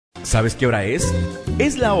¿Sabes qué hora es?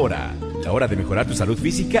 Es la hora de mejorar tu salud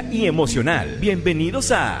física y emocional.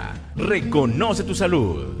 Bienvenidos a Reconoce tu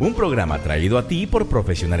Salud, un programa traído a ti por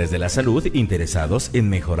profesionales de la salud interesados en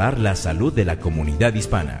mejorar la salud de la comunidad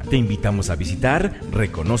hispana. Te invitamos a visitar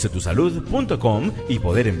reconocetusalud.com y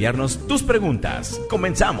poder enviarnos tus preguntas.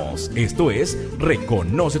 Comenzamos. Esto es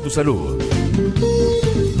Reconoce tu Salud.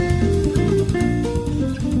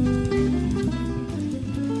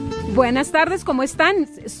 Buenas tardes, ¿cómo están?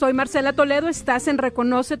 Soy Marcela Toledo, estás en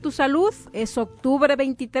Reconoce tu Salud. Es octubre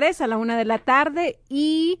 23 a la 1 de la tarde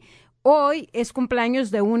y hoy es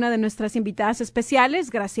cumpleaños de una de nuestras invitadas especiales,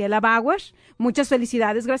 Graciela Bauer. Muchas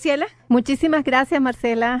felicidades, Graciela. Muchísimas gracias,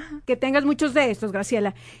 Marcela. Que tengas muchos de estos,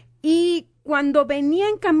 Graciela. Y cuando venía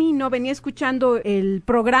en camino, venía escuchando el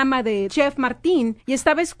programa de Chef Martín y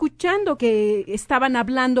estaba escuchando que estaban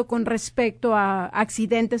hablando con respecto a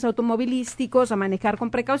accidentes automovilísticos, a manejar con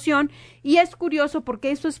precaución, y es curioso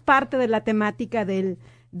porque eso es parte de la temática del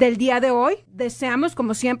día de hoy. Deseamos,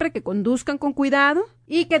 como siempre, que conduzcan con cuidado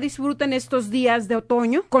y que disfruten estos días de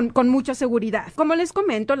otoño con mucha seguridad. Como les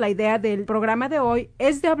comento, la idea del programa de hoy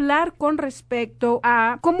es de hablar con respecto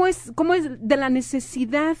a cómo es de la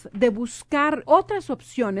necesidad de buscar otras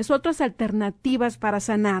opciones, otras alternativas para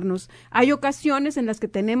sanarnos. Hay ocasiones en las que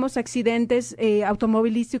tenemos accidentes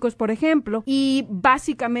automovilísticos, por ejemplo, y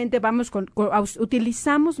básicamente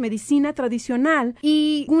utilizamos medicina tradicional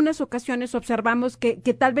y en unas ocasiones observamos que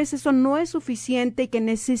tal vez eso no es suficiente y que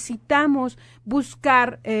necesitamos buscar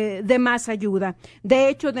de más ayuda. De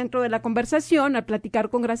hecho, dentro de la conversación, al platicar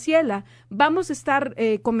con Graciela, vamos a estar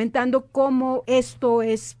comentando cómo esto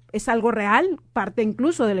es algo real, parte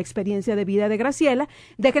incluso de la experiencia de vida de Graciela.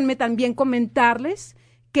 Déjenme también comentarles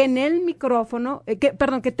que en el micrófono,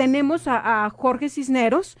 que tenemos a Jorge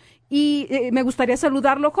Cisneros y me gustaría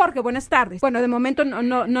saludarlo. Jorge, buenas tardes. Bueno, de momento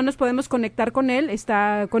no nos podemos conectar con él,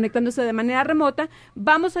 está conectándose de manera remota.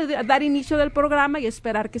 Vamos a dar inicio del programa y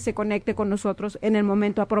esperar que se conecte con nosotros en el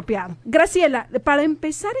momento apropiado. Graciela, para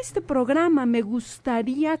empezar este programa me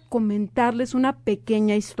gustaría comentarles una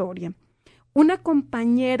pequeña historia. Una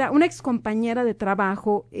excompañera de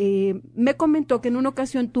trabajo me comentó que en una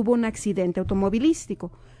ocasión tuvo un accidente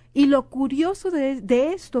automovilístico y lo curioso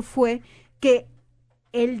de esto fue que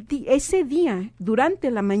ese día,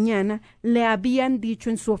 durante la mañana, le habían dicho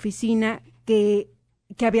en su oficina que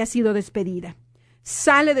había sido despedida.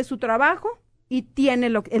 Sale de su trabajo y tiene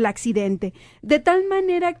el accidente. De tal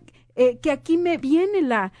manera que aquí me viene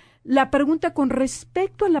la pregunta con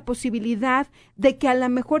respecto a la posibilidad de que a lo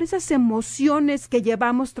mejor esas emociones que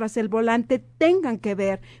llevamos tras el volante tengan que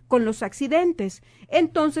ver con los accidentes.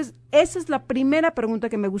 Entonces, esa es la primera pregunta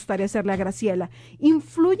que me gustaría hacerle a Graciela.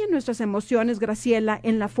 ¿Influyen nuestras emociones, Graciela,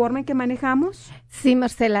 en la forma en que manejamos? Sí,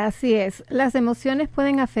 Marcela, así es. Las emociones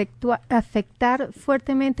pueden afectar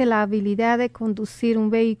fuertemente la habilidad de conducir un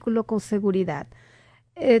vehículo con seguridad.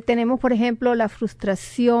 Tenemos, por ejemplo, la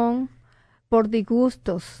frustración por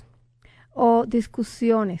disgustos o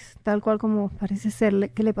discusiones, tal cual como parece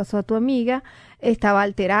ser que le pasó a tu amiga. Estaba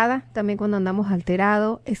alterada, también cuando andamos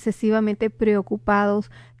alterados, excesivamente preocupados,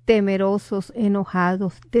 temerosos,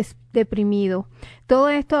 enojados, deprimidos. Todo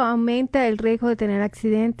esto aumenta el riesgo de tener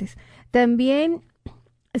accidentes. También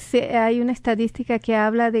hay una estadística que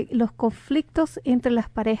habla de los conflictos entre las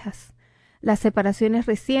parejas, las separaciones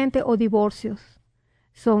recientes o divorcios.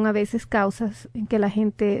 Son a veces causas en que la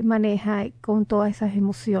gente maneja con todas esas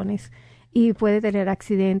emociones y puede tener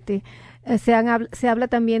accidente. Se habla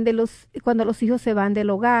también de cuando los hijos se van del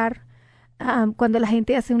hogar, cuando la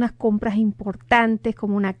gente hace unas compras importantes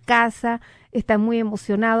como una casa, está muy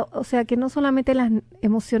emocionado. O sea que no solamente las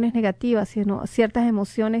emociones negativas, sino ciertas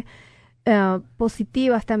emociones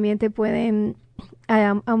positivas también te pueden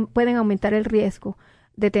aumentar el riesgo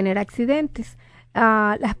de tener accidentes.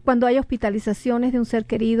 Cuando hay hospitalizaciones de un ser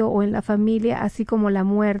querido o en la familia, así como la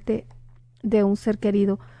muerte de un ser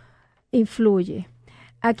querido, influye.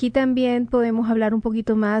 Aquí también podemos hablar un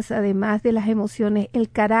poquito más, además de las emociones, el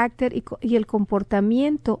carácter y el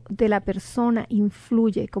comportamiento de la persona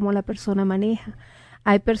influye, cómo la persona maneja.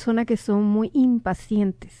 Hay personas que son muy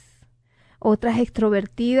impacientes, otras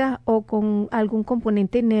extrovertidas o con algún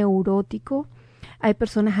componente neurótico. Hay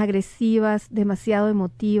personas agresivas, demasiado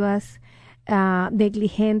emotivas,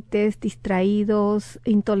 negligentes, distraídos,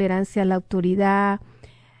 intolerancia a la autoridad,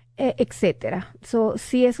 etcétera.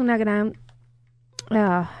 Sí es una gran,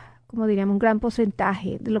 como diríamos, un gran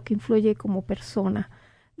porcentaje de lo que influye como persona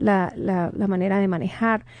la manera de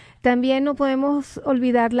manejar. También no podemos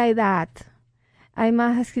olvidar la edad. Hay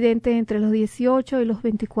más accidentes entre los 18 y los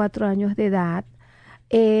 24 años de edad.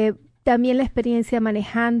 También la experiencia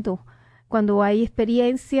manejando cuando hay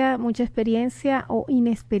experiencia, mucha experiencia o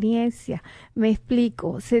inexperiencia. Me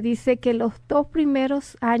explico. Se dice que los 2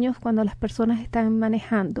 primeros años, cuando las personas están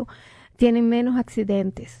manejando, tienen menos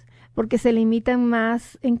accidentes, porque se limitan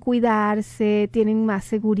más en cuidarse, tienen más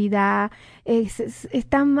seguridad,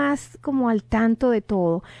 están más como al tanto de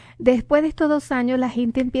todo. Después de estos 2 años, la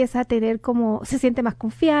gente empieza a tener se siente más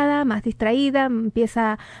confiada, más distraída,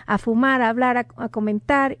 empieza a fumar, a hablar, a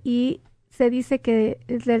comentar, y se dice que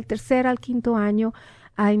del 3.er al 5.º año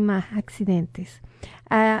hay más accidentes.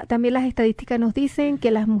 También las estadísticas nos dicen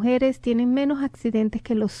que las mujeres tienen menos accidentes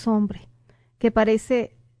que los hombres, que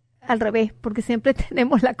parece al revés, porque siempre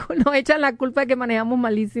nos echan la culpa de que manejamos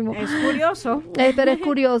malísimo. Es curioso. Pero es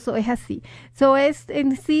curioso, es así. Es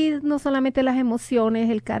en sí no solamente las emociones,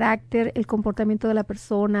 el carácter, el comportamiento de la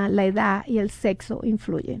persona, la edad y el sexo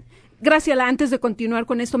influyen. Graciela, antes de continuar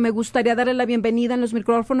con esto, me gustaría darle la bienvenida en los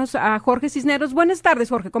micrófonos a Jorge Cisneros. Buenas tardes,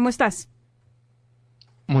 Jorge, ¿cómo estás?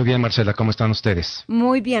 Muy bien, Marcela, ¿cómo están ustedes?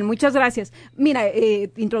 Muy bien, muchas gracias. Mira,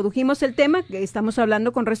 introdujimos el tema, que estamos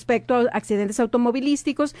hablando con respecto a accidentes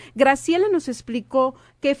automovilísticos. Graciela nos explicó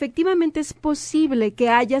que efectivamente es posible que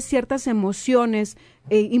haya ciertas emociones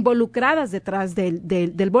involucradas detrás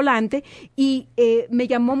del volante, y me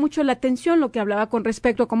llamó mucho la atención lo que hablaba con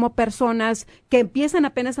respecto a cómo personas que empiezan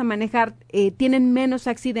apenas a manejar tienen menos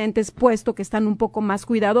accidentes, puesto que están un poco más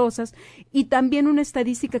cuidadosas. Y también una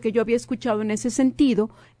estadística que yo había escuchado en ese sentido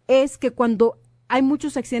es que cuando hay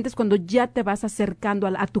muchos accidentes, cuando ya te vas acercando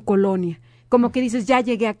a tu colonia, como que dices, ya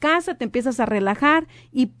llegué a casa, te empiezas a relajar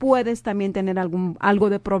y puedes también tener algo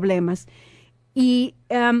de problemas. Y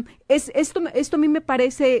esto a mí me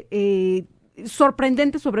parece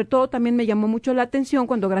sorprendente. Sobre todo también me llamó mucho la atención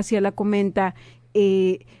cuando Graciela comenta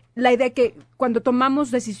la idea que cuando tomamos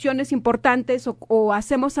decisiones importantes o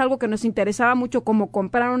hacemos algo que nos interesaba mucho, como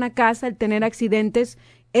comprar una casa, el tener accidentes,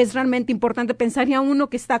 es realmente importante. Pensaría uno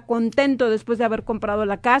que está contento después de haber comprado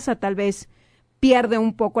la casa, tal vez pierde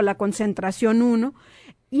un poco la concentración uno.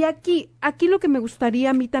 Y aquí lo que me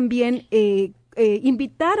gustaría a mí también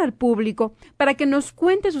invitar al público para que nos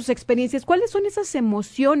cuente sus experiencias, cuáles son esas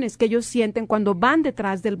emociones que ellos sienten cuando van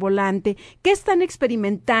detrás del volante, qué están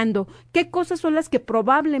experimentando, qué cosas son las que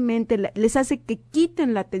probablemente les hace que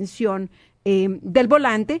quiten la atención del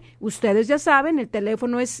volante. Ustedes ya saben, el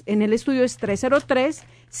teléfono en el estudio es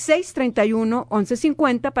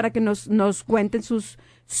 303-631-1150 para que nos cuenten sus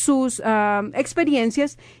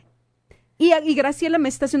experiencias. Y Graciela me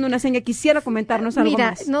está haciendo una seña, quisiera comentarnos algo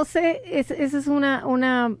más. Mira, no sé, ese es un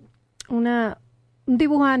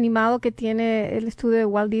dibujo animado que tiene el estudio de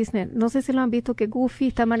Walt Disney. No sé si lo han visto, que Goofy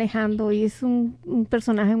está manejando y es un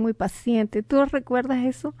personaje muy paciente. ¿Tú recuerdas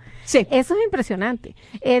eso? Sí. Eso es impresionante.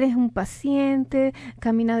 Eres un paciente,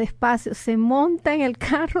 camina despacio, se monta en el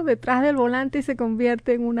carro detrás del volante y se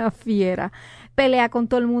convierte en una fiera. Pelea con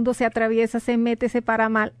todo el mundo, se atraviesa, se mete, se para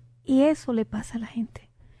mal. Y eso le pasa a la gente.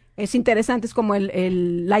 Es interesante, es como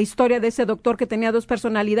la historia de ese doctor que tenía 2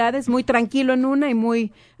 personalidades, muy tranquilo en una y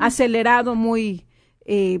muy acelerado, muy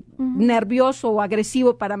nervioso o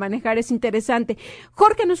agresivo para manejar. Es interesante.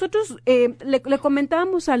 Jorge, nosotros le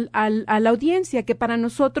comentábamos a la audiencia que para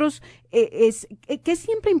nosotros es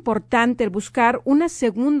siempre importante buscar una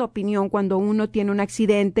segunda opinión cuando uno tiene un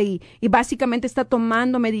accidente y básicamente está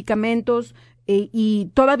tomando medicamentos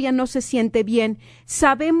y todavía no se siente bien.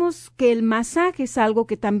 Sabemos que el masaje es algo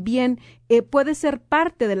que también puede ser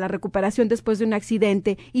parte de la recuperación después de un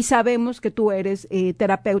accidente, y sabemos que tú eres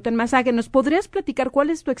terapeuta en masaje. ¿Nos podrías platicar cuál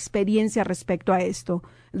es tu experiencia respecto a esto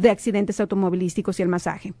de accidentes automovilísticos y el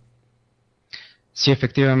masaje? Sí,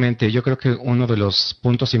 efectivamente. Yo creo que uno de los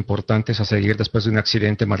puntos importantes a seguir después de un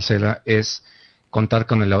accidente, Marcela, es contar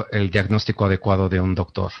con el diagnóstico adecuado de un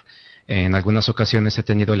doctor. En algunas ocasiones he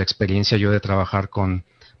tenido la experiencia yo de trabajar con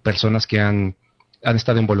personas que han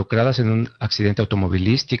estado involucradas en un accidente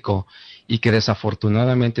automovilístico y que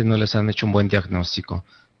desafortunadamente no les han hecho un buen diagnóstico.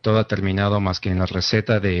 Todo ha terminado más que en la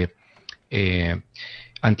receta de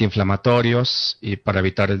antiinflamatorios y para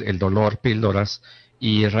evitar el dolor, píldoras,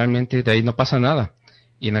 y realmente de ahí no pasa nada.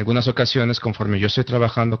 Y en algunas ocasiones, conforme yo estoy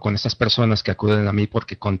trabajando con estas personas que acuden a mí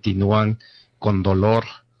porque continúan con dolor,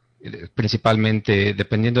 principalmente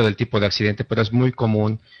dependiendo del tipo de accidente, pero es muy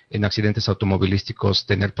común en accidentes automovilísticos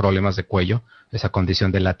tener problemas de cuello, esa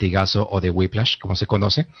condición de latigazo o de whiplash, como se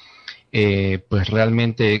conoce. Pues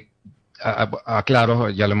realmente,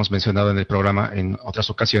 aclaro, ya lo hemos mencionado en el programa en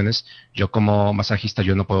otras ocasiones, yo como masajista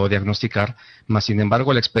yo no puedo diagnosticar, mas sin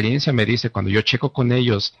embargo la experiencia me dice, cuando yo checo con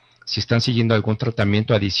ellos si están siguiendo algún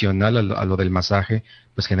tratamiento adicional a lo del masaje,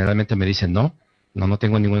 pues generalmente me dicen no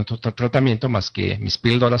tengo ningún otro tratamiento más que mis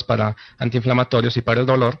píldoras para antiinflamatorios y para el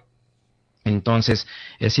dolor, Entonces,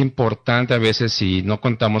 es importante a veces, si no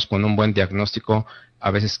contamos con un buen diagnóstico,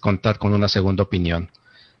 a veces contar con una segunda opinión.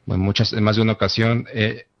 En más de una ocasión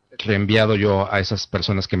he reenviado yo a esas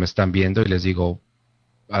personas que me están viendo y les digo,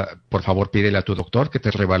 por favor pídele a tu doctor que te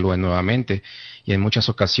reevalúe nuevamente. Y en muchas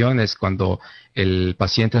ocasiones, cuando el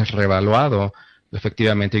paciente es reevaluado,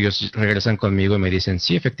 efectivamente ellos regresan conmigo y me dicen,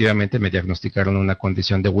 sí, efectivamente me diagnosticaron una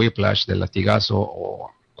condición de whiplash, de latigazo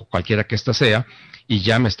o cualquiera que ésta sea, y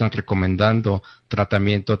ya me están recomendando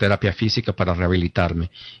tratamiento, terapia física para rehabilitarme.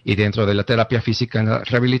 Y dentro de la terapia física en la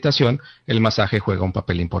rehabilitación, el masaje juega un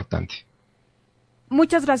papel importante.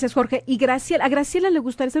 Muchas gracias, Jorge. Y a Graciela le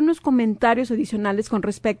gustaría hacer unos comentarios adicionales con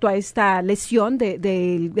respecto a esta lesión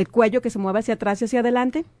del cuello que se mueve hacia atrás y hacia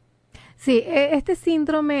adelante. Sí, este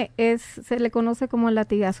síndrome se le conoce como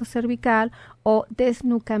latigazo cervical o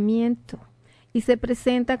desnucamiento y se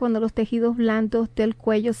presenta cuando los tejidos blandos del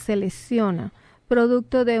cuello se lesionan,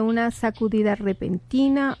 producto de una sacudida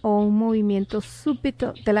repentina o un movimiento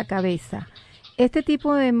súbito de la cabeza. Este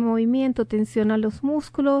tipo de movimiento tensiona los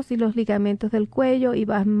músculos y los ligamentos del cuello y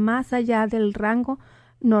va más allá del rango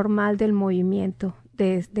normal del movimiento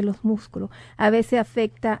de los músculos. A veces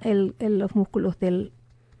afecta los músculos del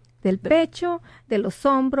pecho, de los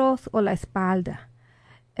hombros o la espalda.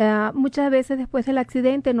 Muchas veces después del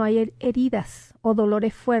accidente no hay heridas o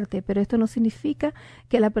dolores fuertes, pero esto no significa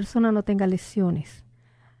que la persona no tenga lesiones.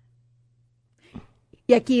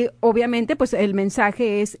 Y aquí, obviamente, pues el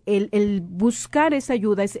mensaje es el buscar esa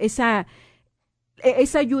ayuda, esa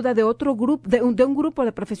ayuda de otro grupo, de un grupo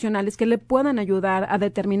de profesionales que le puedan ayudar a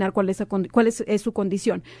determinar cuál es su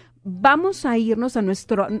condición. Vamos a irnos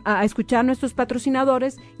a escuchar a nuestros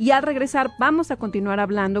patrocinadores y al regresar vamos a continuar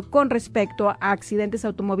hablando con respecto a accidentes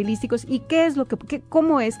automovilísticos y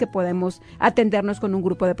cómo es que podemos atendernos con un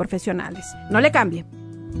grupo de profesionales. No le cambie.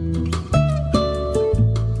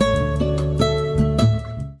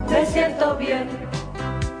 Me siento bien,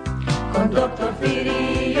 con Dr.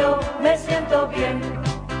 Firillo me siento bien.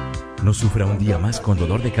 No sufra un día más con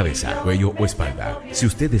dolor de cabeza, cuello o espalda. Si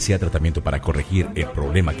usted desea tratamiento para corregir el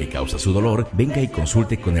problema que causa su dolor, venga y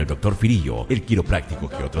consulte con el Dr. Firillo, el quiropráctico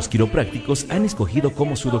que otros quiroprácticos han escogido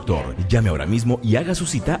como su doctor. Llame ahora mismo y haga su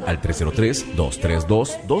cita al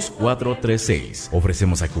 303-232-2436.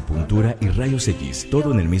 Ofrecemos acupuntura y rayos X,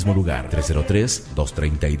 todo en el mismo lugar.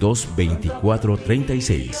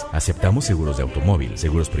 303-232-2436. Aceptamos seguros de automóvil,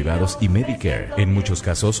 seguros privados y Medicare. En muchos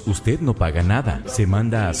casos, usted no paga nada. Se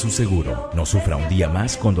manda a su seguro. No sufra un día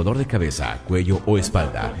más con dolor de cabeza, cuello o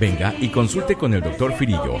espalda. Venga y consulte con el Dr.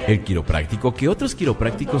 Firillo, el quiropráctico que otros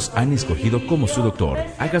quiroprácticos han escogido como su doctor.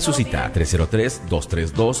 Haga su cita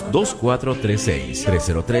 303-232-2436.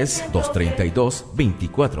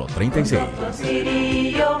 303-232-2436. Con Dr.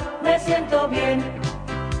 Firillo me siento bien.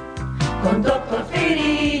 Con Dr.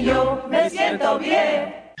 Firillo me siento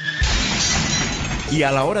bien. Y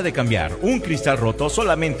a la hora de cambiar un cristal roto,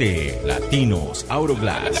 solamente Latinos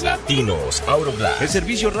Auroglass. Latinos Auroglass. El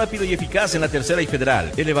servicio rápido y eficaz en la Tercera y Federal.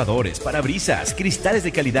 Elevadores, parabrisas, cristales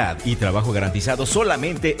de calidad y trabajo garantizado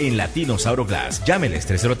solamente en Latinos Auroglass. Llámeles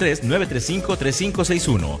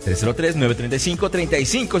 303-935-3561.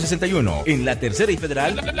 303-935-3561. En la Tercera y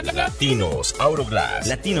Federal, Latinos Auroglass.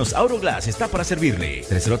 Latinos Auroglass está para servirle.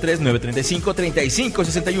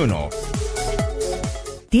 303-935-3561.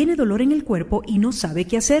 ¿Tiene dolor en el cuerpo y no sabe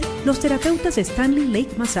qué hacer? Los terapeutas de Stanley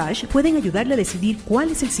Lake Massage pueden ayudarle a decidir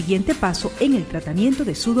cuál es el siguiente paso en el tratamiento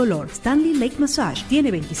de su dolor. Stanley Lake Massage tiene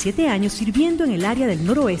 27 años sirviendo en el área del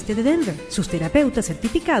noroeste de Denver. Sus terapeutas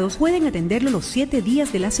certificados pueden atenderlo los 7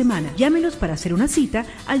 días de la semana. Llámenos para hacer una cita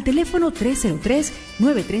al teléfono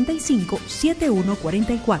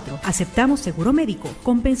 303-935-7144. Aceptamos seguro médico,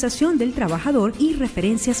 compensación del trabajador y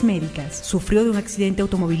referencias médicas. ¿Sufrió de un accidente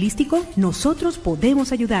automovilístico? Nosotros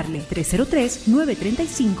podemos ayudarle.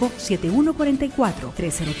 303-935-7144.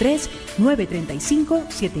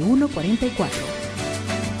 303-935-7144.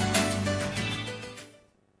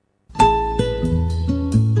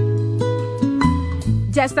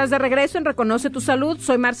 Ya estás de regreso en Reconoce tu Salud.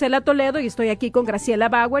 Soy Marcela Toledo y estoy aquí con Graciela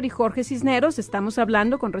Bauer y Jorge Cisneros. Estamos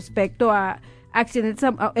hablando con respecto a accidentes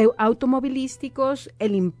automovilísticos,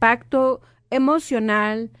 el impacto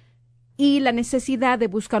emocional y la necesidad de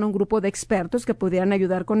buscar un grupo de expertos que pudieran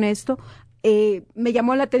ayudar con esto. Me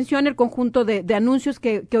llamó la atención el conjunto de anuncios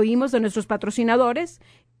que oímos de nuestros patrocinadores.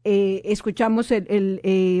 Escuchamos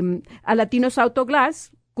a Latinos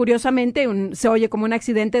Autoglass. Curiosamente, se oye como un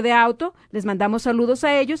accidente de auto. Les mandamos saludos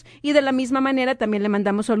a ellos y de la misma manera también le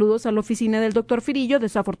mandamos saludos a la oficina del Dr. Firillo.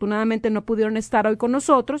 Desafortunadamente no pudieron estar hoy con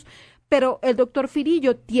nosotros, pero el doctor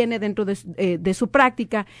Firillo tiene dentro de su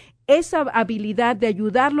práctica esa habilidad de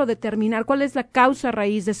ayudarlo a determinar cuál es la causa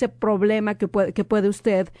raíz de ese problema que puede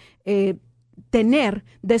usted tener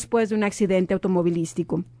después de un accidente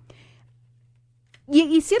automovilístico.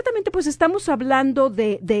 Y ciertamente pues estamos hablando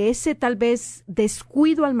de ese tal vez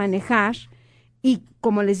descuido al manejar, y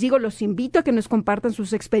como les digo, los invito a que nos compartan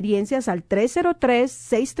sus experiencias al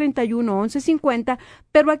 303-631-1150,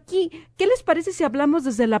 pero aquí, ¿qué les parece si hablamos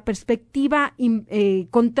desde la perspectiva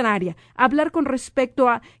contraria? Hablar con respecto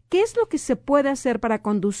a qué es lo que se puede hacer para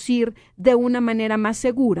conducir de una manera más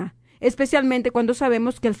segura, especialmente cuando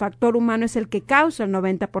sabemos que el factor humano es el que causa el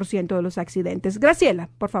 90% de los accidentes. Graciela,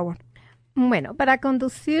 por favor. Bueno, para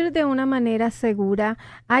conducir de una manera segura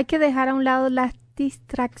hay que dejar a un lado las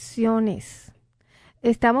distracciones.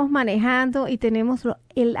 Estamos manejando y tenemos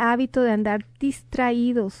el hábito de andar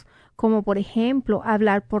distraídos, como por ejemplo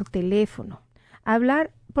hablar por teléfono. Hablar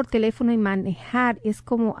por teléfono y manejar es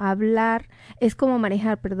como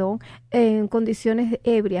manejar, en condiciones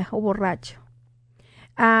ebrias o borracho.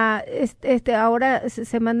 Ahora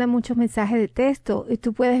se mandan muchos mensajes de texto y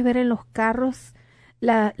tú puedes ver en los carros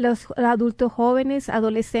los adultos jóvenes,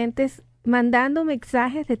 adolescentes, mandando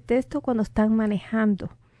mensajes de texto cuando están manejando.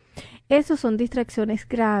 Esas son distracciones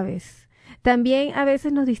graves. También a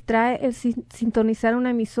veces nos distrae el sintonizar una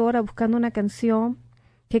emisora buscando una canción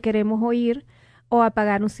que queremos oír, o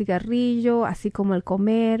apagar un cigarrillo, así como el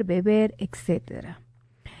comer, beber, etc.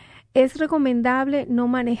 Es recomendable no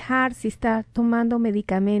manejar si está tomando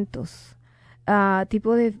medicamentos,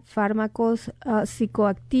 tipo de fármacos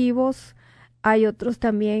psicoactivos. Hay otros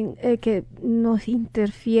también que nos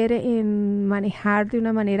interfiere en manejar de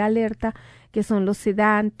una manera alerta, que son los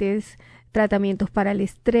sedantes, tratamientos para el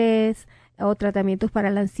estrés o tratamientos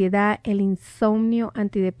para la ansiedad, el insomnio,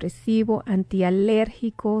 antidepresivo,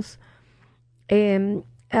 antialérgicos.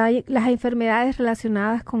 Hay las enfermedades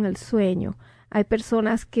relacionadas con el sueño. Hay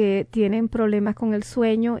personas que tienen problemas con el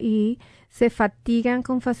sueño y se fatigan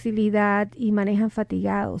con facilidad y manejan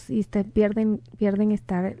fatigados y pierden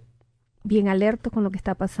estar bien alertos con lo que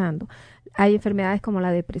está pasando. Hay enfermedades como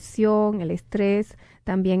la depresión, el estrés,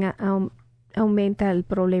 también aumenta el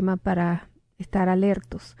problema para estar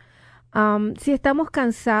alertos. Si estamos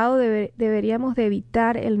cansados, deberíamos de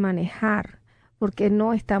evitar el manejar porque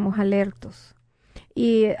no estamos alertos.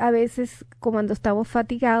 Y a veces, cuando estamos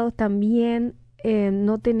fatigados, también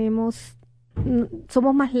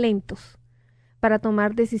somos más lentos para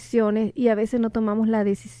tomar decisiones y a veces no tomamos la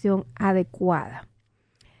decisión adecuada.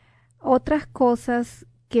 Otras cosas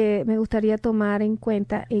que me gustaría tomar en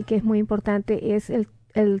cuenta y que es muy importante es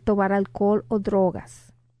el tomar alcohol o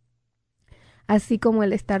drogas, así como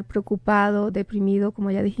el estar preocupado, deprimido, como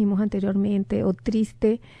ya dijimos anteriormente, o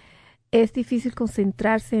triste. Es difícil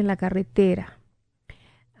concentrarse en la carretera.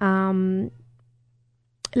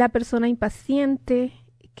 La persona impaciente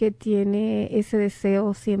que tiene ese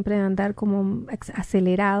deseo siempre de andar como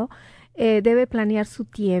acelerado, debe planear su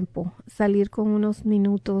tiempo, salir con unos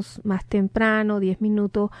minutos más temprano, 10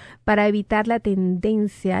 minutos, para evitar la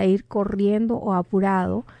tendencia a ir corriendo o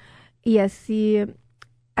apurado, y así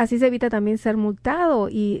se evita también ser multado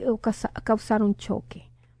y causar un choque.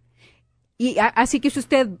 Y así que si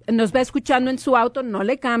usted nos va escuchando en su auto, no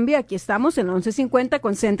le cambie. Aquí estamos en 1150,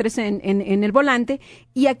 concéntrese en el volante.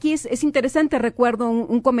 Y aquí es interesante, recuerdo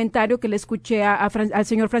un comentario que le escuché al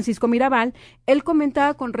señor Francisco Mirabal. Él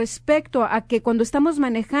comentaba con respecto a que cuando estamos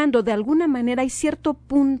manejando, de alguna manera hay cierto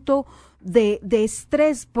punto de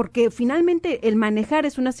estrés, porque finalmente el manejar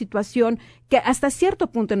es una situación que hasta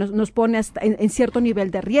cierto punto nos pone en cierto nivel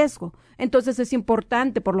de riesgo. Entonces es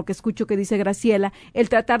importante, por lo que escucho que dice Graciela, el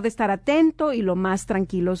tratar de estar atento y lo más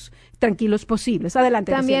tranquilos posibles.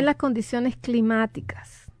 Adelante, También Graciela. Las condiciones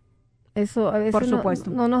climáticas. Eso a veces por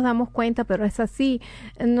supuesto. no nos damos cuenta, pero es así.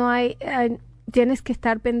 Tienes que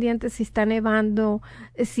estar pendiente si está nevando,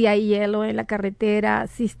 si hay hielo en la carretera,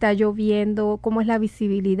 si está lloviendo, cómo es la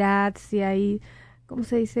visibilidad, si hay, ¿cómo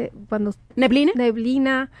se dice?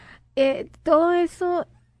 Neblina. Todo eso,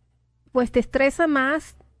 pues te estresa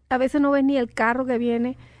más. A veces no ves ni el carro que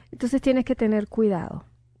viene. Entonces tienes que tener cuidado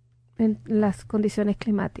en las condiciones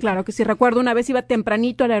climáticas. Claro que sí. Recuerdo una vez iba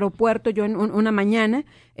tempranito al aeropuerto, yo en una mañana,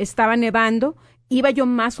 estaba nevando. Iba yo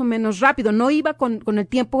más o menos rápido, no iba con el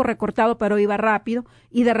tiempo recortado, pero iba rápido,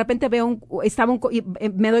 y de repente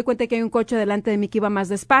me doy cuenta que hay un coche delante de mí que iba más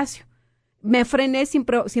despacio. me frené sin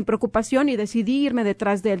preocupación y decidí irme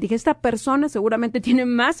detrás de él. Dije, esta persona seguramente tiene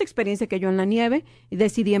más experiencia que yo en la nieve, y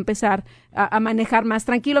decidí empezar a manejar más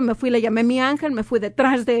tranquilo. Me fui, le llamé mi ángel, me fui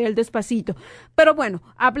detrás de él despacito. Pero bueno,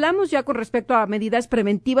 hablamos ya con respecto a medidas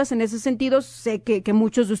preventivas en ese sentido. Sé que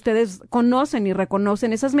muchos de ustedes conocen y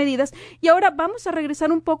reconocen esas medidas. Y ahora vamos a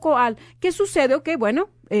regresar un poco al qué sucede. Ok, bueno,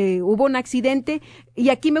 hubo un accidente y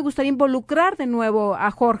aquí me gustaría involucrar de nuevo a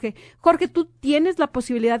Jorge. Jorge, ¿tú tienes la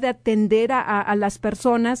posibilidad de atender a las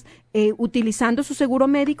personas utilizando su seguro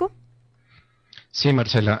médico? Sí,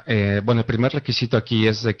 Marcela. Bueno, el primer requisito aquí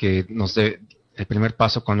es de que nos dé el primer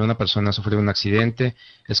paso cuando una persona sufre un accidente.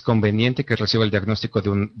 Es conveniente que reciba el diagnóstico de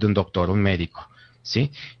un doctor, un médico,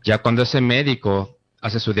 ¿sí? Ya cuando ese médico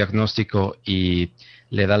hace su diagnóstico y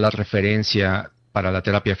le da la referencia para la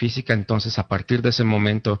terapia física, entonces a partir de ese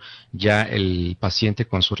momento ya el paciente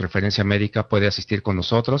con su referencia médica puede asistir con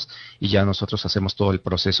nosotros y ya nosotros hacemos todo el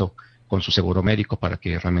proceso con su seguro médico para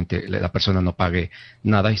que realmente la persona no pague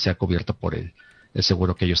nada y sea cubierto por el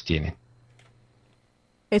seguro que ellos tienen.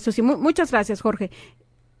 Eso sí, muchas gracias, Jorge.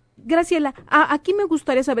 Graciela, aquí me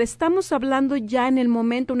gustaría saber, estamos hablando ya en el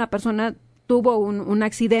momento, una persona tuvo un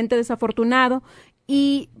accidente desafortunado,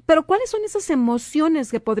 pero ¿cuáles son esas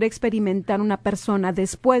emociones que podría experimentar una persona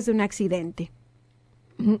después de un accidente?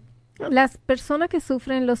 Las personas que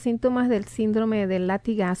sufren los síntomas del síndrome del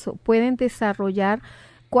latigazo pueden desarrollar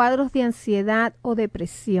cuadros de ansiedad o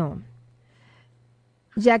depresión,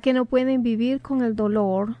 ya que no pueden vivir con el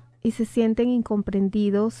dolor y se sienten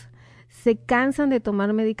incomprendidos, se cansan de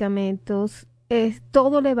tomar medicamentos,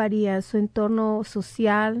 todo le varía, su entorno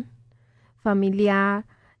social, familiar,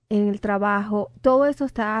 en el trabajo, todo eso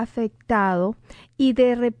está afectado y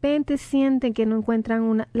de repente sienten que no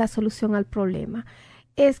encuentran la solución al problema.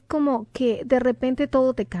 Es como que de repente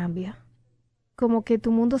todo te cambia, como que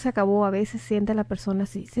tu mundo se acabó. A veces siente la persona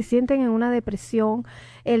así, se sienten en una depresión,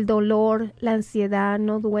 el dolor, la ansiedad,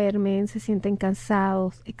 no duermen, se sienten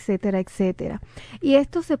cansados, etcétera, etcétera. Y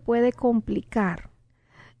esto se puede complicar.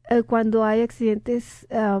 Cuando hay accidentes,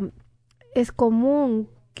 es común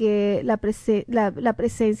que la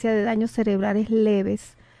presencia de daños cerebrales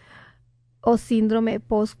leves o síndrome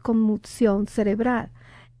post-conmoción cerebral.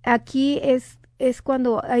 Aquí es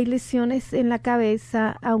cuando hay lesiones en la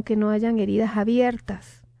cabeza, aunque no hayan heridas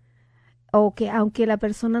abiertas, o que aunque la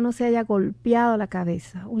persona no se haya golpeado la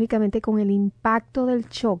cabeza, únicamente con el impacto del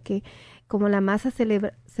choque, como la masa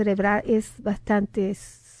cerebral es bastante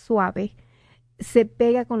suave, se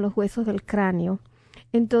pega con los huesos del cráneo.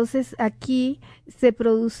 Entonces aquí se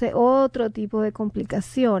produce otro tipo de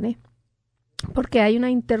complicaciones porque hay una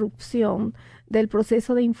interrupción del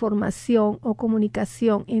proceso de información o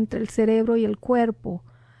comunicación entre el cerebro y el cuerpo,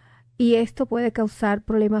 y esto puede causar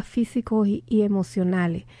problemas físicos y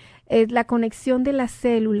emocionales. La conexión de las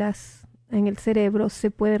células en el cerebro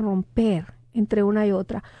se puede romper entre una y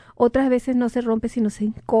otra. Otras veces no se rompe, sino se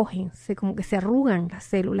encogen, como que se arrugan las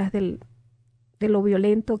células de lo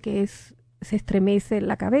violento que es. Se estremece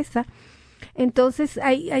la cabeza. Entonces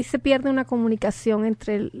ahí se pierde una comunicación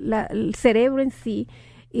entre el cerebro en sí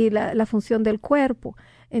y la función del cuerpo.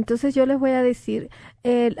 Entonces yo les voy a decir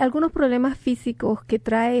algunos problemas físicos que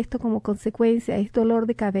trae esto como consecuencia: es dolor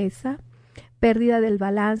de cabeza, pérdida del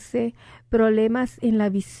balance, problemas en la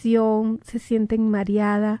visión, se sienten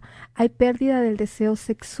mareada, hay pérdida del deseo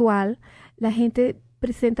sexual, la gente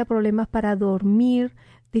presenta problemas para dormir,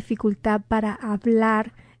 dificultad para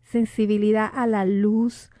hablar, sensibilidad a la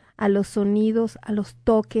luz, a los sonidos, a los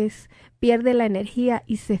toques, pierde la energía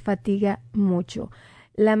y se fatiga mucho.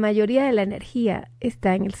 La mayoría de la energía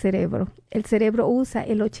está en el cerebro. El cerebro usa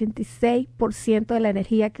el 86% de la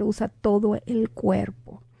energía que usa todo el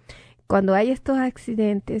cuerpo. Cuando hay estos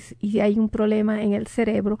accidentes y hay un problema en el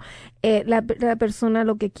cerebro, la persona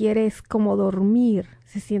lo que quiere es como dormir,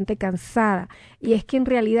 se siente cansada. Y es que en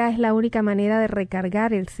realidad es la única manera de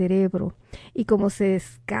recargar el cerebro. Y como se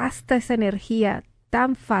desgasta esa energía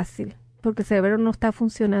tan fácil, porque el cerebro no está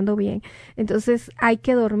funcionando bien, entonces hay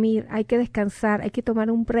que dormir, hay que descansar, hay que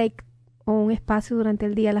tomar un break o un espacio durante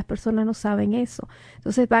el día. Las personas no saben eso,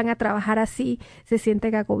 entonces van a trabajar así, se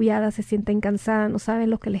sienten agobiadas, se sienten cansadas, no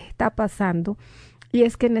saben lo que les está pasando, y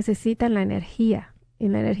es que necesitan la energía, y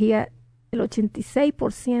la energía, el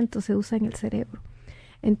 86% se usa en el cerebro.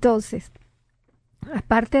 Entonces,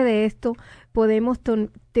 aparte de esto, podemos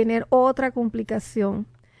tener otra complicación,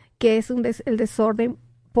 que es el desorden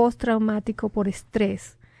postraumático por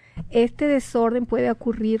estrés. Este desorden puede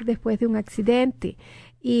ocurrir después de un accidente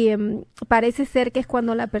y parece ser que es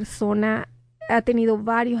cuando la persona ha tenido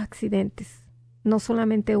varios accidentes no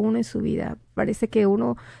solamente uno en su vida. Parece que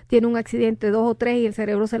uno tiene un accidente, 2 o 3 y el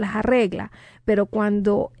cerebro se las arregla, pero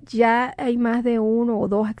cuando ya hay más de 1 o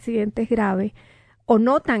 2 accidentes graves o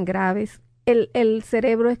no tan graves, el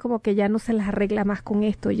cerebro es como que ya no se las arregla más con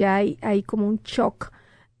esto, ya hay como un shock,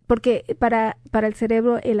 porque para el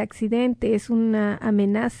cerebro el accidente es una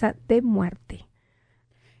amenaza de muerte.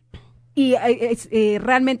 Y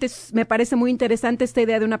realmente me parece muy interesante esta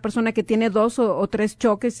idea de una persona que tiene 2 o 3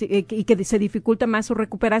 choques y que se dificulta más su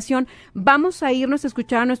recuperación. Vamos a irnos a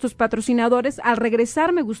escuchar a nuestros patrocinadores. Al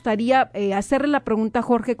regresar me gustaría hacerle la pregunta a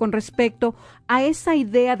Jorge con respecto a esa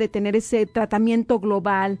idea de tener ese tratamiento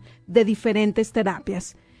global de diferentes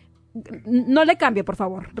terapias. No le cambie, por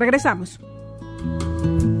favor. Regresamos.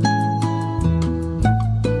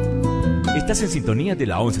 Estás en sintonía de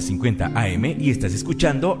la 1150 AM y estás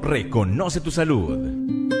escuchando Reconoce tu Salud.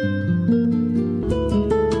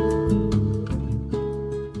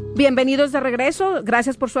 Bienvenidos de regreso.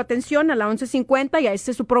 Gracias por su atención a la 1150 y a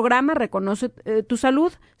este su programa Reconoce tu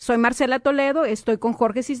Salud. Soy Marcela Toledo, estoy con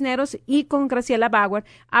Jorge Cisneros y con Graciela Bauer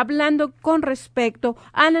hablando con respecto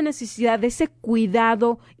a la necesidad de ese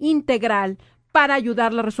cuidado integral para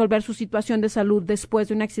ayudarle a resolver su situación de salud después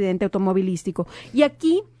de un accidente automovilístico. Y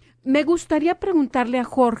aquí me gustaría preguntarle a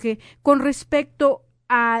Jorge con respecto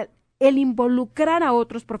a el involucrar a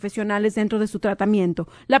otros profesionales dentro de su tratamiento.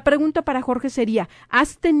 La pregunta para Jorge sería,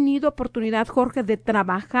 ¿has tenido oportunidad, Jorge, de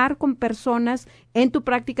trabajar con personas en tu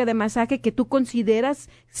práctica de masaje que tú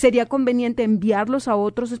consideras sería conveniente enviarlos a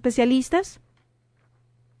otros especialistas?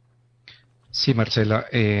 Sí, Marcela,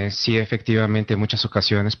 sí, efectivamente, en muchas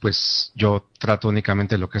ocasiones, pues yo trato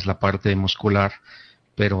únicamente lo que es la parte muscular,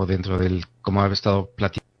 pero dentro del, como he estado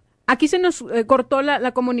platicando. Aquí se nos cortó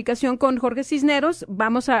la comunicación con Jorge Cisneros.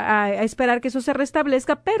 Vamos a esperar que eso se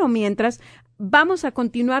restablezca, pero mientras vamos a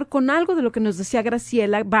continuar con algo de lo que nos decía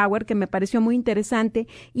Graciela Bauer, que me pareció muy interesante,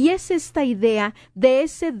 y es esta idea de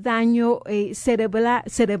ese daño cerebral,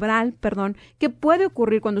 que puede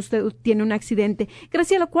ocurrir cuando usted tiene un accidente.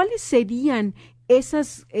 Graciela, ¿cuáles serían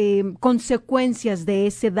esas consecuencias de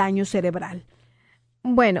ese daño cerebral?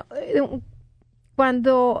 Bueno,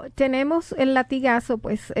 cuando tenemos el latigazo,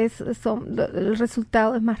 pues el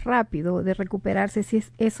resultado es más rápido de recuperarse, si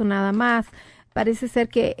es eso nada más. Parece ser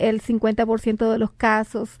que el 50% de los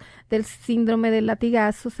casos del síndrome del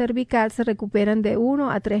latigazo cervical se recuperan de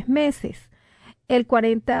 1 a 3 meses. El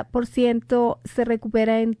 40% se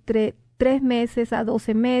recupera entre 3 meses a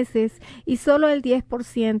 12 meses y solo el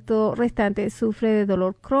 10% restante sufre de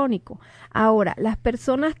dolor crónico. Ahora, las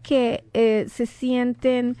personas que se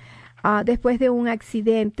sienten después de un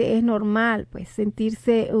accidente, es normal pues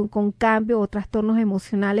sentirse con cambios o trastornos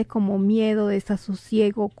emocionales como miedo,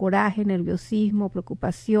 desasosiego, coraje, nerviosismo,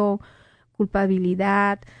 preocupación,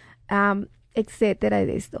 culpabilidad, etcétera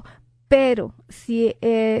de esto. Pero si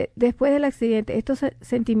después del accidente estos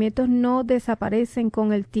sentimientos no desaparecen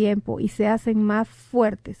con el tiempo y se hacen más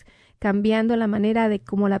fuertes, cambiando la manera de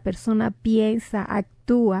cómo la persona piensa,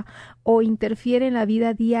 actúa o interfiere en la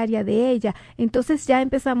vida diaria de ella, entonces ya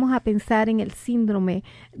empezamos a pensar en el síndrome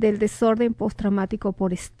del desorden postraumático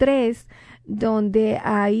por estrés, donde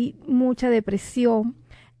hay mucha depresión,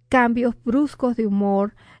 cambios bruscos de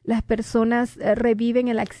humor, las personas reviven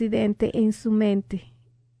el accidente en su mente.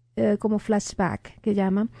 Como flashback que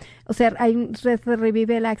llaman, o sea, se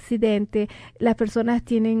revive el accidente, las personas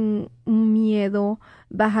tienen un miedo,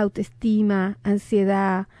 baja autoestima,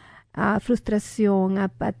 ansiedad, frustración,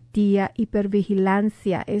 apatía,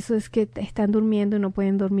 hipervigilancia. Eso es que están durmiendo y no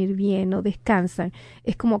pueden dormir bien, no descansan.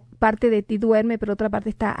 Es como parte de ti duerme, pero otra parte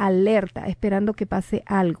está alerta, esperando que pase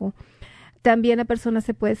algo. También la persona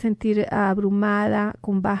se puede sentir abrumada,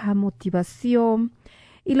 con baja motivación.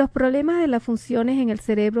 Y los problemas de las funciones en el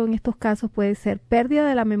cerebro en estos casos puede ser pérdida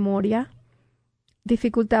de la memoria,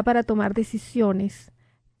 dificultad para tomar decisiones,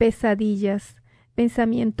 pesadillas,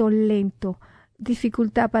 pensamiento lento,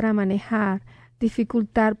 dificultad para manejar,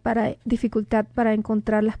 dificultad para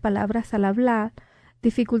encontrar las palabras al hablar,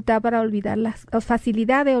 dificultad para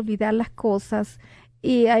facilidad de olvidar las cosas,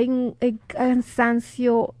 y hay un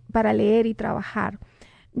cansancio para leer y trabajar.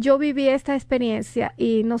 Yo viví esta experiencia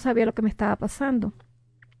y no sabía lo que me estaba pasando.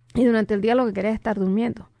 Y durante el día lo que quería es estar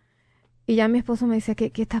durmiendo. Y ya mi esposo me decía,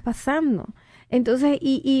 ¿qué está pasando? Entonces,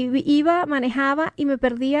 manejaba y me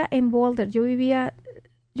perdía en Boulder. Yo había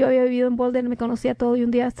vivido en Boulder, me conocía todo, y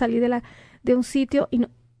un día salí de un sitio y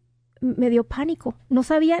me dio pánico. No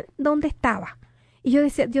sabía dónde estaba. Y yo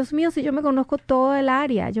decía, Dios mío, si yo me conozco todo el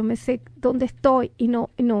área, yo me sé dónde estoy y no.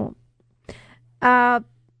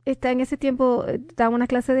 En ese tiempo daba una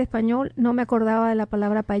clase de español, no me acordaba de la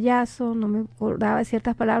palabra payaso, no me acordaba de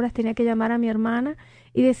ciertas palabras, tenía que llamar a mi hermana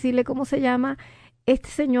y decirle cómo se llama este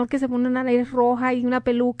señor que se pone una nariz roja y una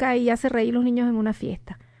peluca y hace reír a los niños en una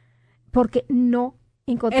fiesta. Porque no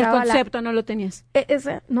encontraba el concepto no lo tenías.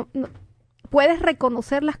 No, puedes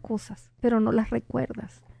reconocer las cosas, pero no las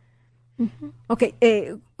recuerdas. Uh-huh. Ok,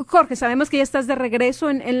 Jorge, sabemos que ya estás de regreso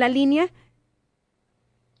en la línea.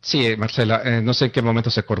 Sí, Marcela, no sé en qué momento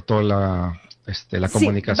se cortó la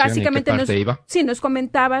comunicación, básicamente ¿en qué parte iba? Sí, nos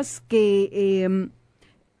comentabas que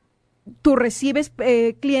tú recibes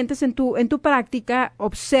clientes en tu práctica,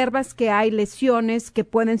 observas que hay lesiones que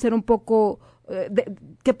pueden ser un poco,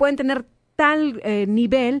 que pueden tener tal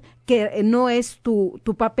nivel que no es tu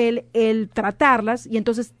papel el tratarlas, y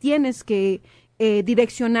entonces tienes que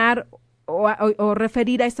direccionar o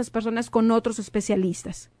referir a estas personas con otros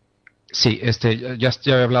especialistas. Sí, ya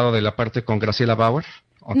he hablado de la parte con Graciela Bauer.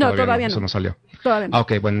 No, todavía no. Eso no salió. Todavía no.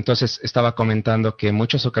 Ok, bueno, entonces estaba comentando que en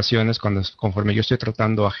muchas ocasiones, conforme yo estoy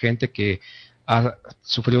tratando a gente que ha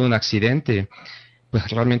sufrido un accidente, pues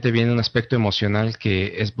realmente viene un aspecto emocional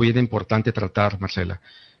que es muy importante tratar, Marcela.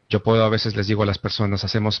 Yo puedo, a veces les digo a las personas,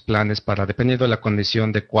 hacemos planes para, dependiendo de la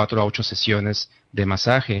condición, de 4 a 8 sesiones de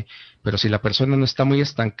masaje, pero si la persona no está muy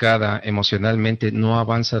estancada emocionalmente, no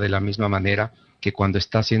avanza de la misma manera que cuando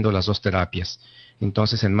está haciendo las 2 terapias.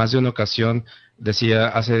 Entonces, en más de una ocasión, decía,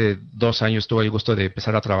 hace 2 años tuve el gusto de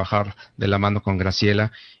empezar a trabajar de la mano con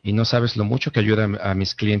Graciela, y no sabes lo mucho que ayuda a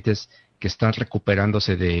mis clientes que están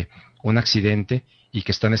recuperándose de un accidente y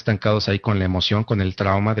que están estancados ahí con la emoción, con el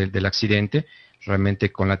trauma del accidente.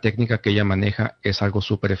 Realmente con la técnica que ella maneja es algo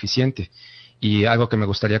súper eficiente. Y algo que me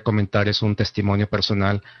gustaría comentar es un testimonio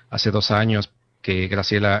personal. Hace 2 años que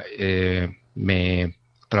Graciela me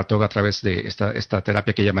trató a través de esta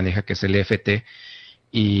terapia que ella maneja, que es el EFT,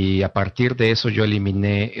 y a partir de eso yo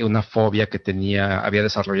eliminé una fobia que había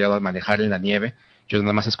desarrollado al manejar en la nieve. Yo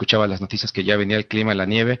nada más escuchaba las noticias que ya venía el clima en la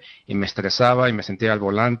nieve y me estresaba y me sentía al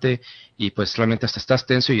volante, y pues realmente hasta estás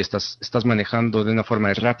tenso y estás manejando de una forma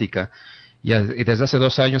errática. Y desde hace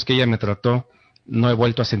 2 años que ella me trató, no he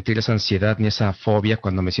vuelto a sentir esa ansiedad ni esa fobia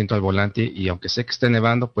cuando me siento al volante, y aunque sé que esté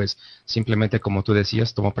nevando, pues simplemente, como tú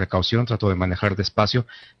decías, tomo precaución, trato de manejar despacio,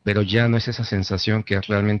 pero ya no es esa sensación que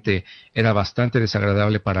realmente era bastante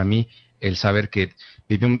desagradable para mí, el saber que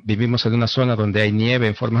vivimos en una zona donde hay nieve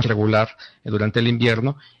en forma regular durante el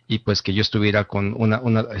invierno, y pues que yo estuviera con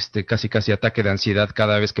casi ataque de ansiedad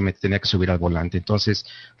cada vez que me tenía que subir al volante. Entonces,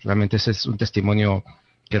 realmente ese es un testimonio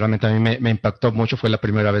que realmente a mí me impactó mucho. Fue la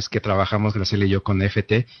primera vez que trabajamos, Graciela y yo, con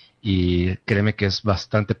EFT, y créeme que es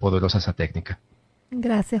bastante poderosa esa técnica.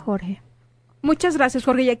 Gracias, Jorge. Muchas gracias,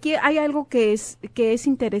 Jorge. Y aquí hay algo que es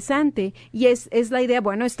interesante, y es la idea.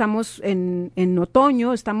 Bueno, estamos en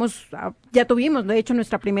otoño, ya tuvimos, de hecho,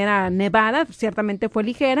 nuestra primera nevada, ciertamente fue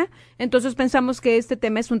ligera. Entonces pensamos que este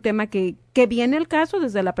tema es un tema que viene al caso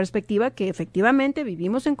desde la perspectiva que efectivamente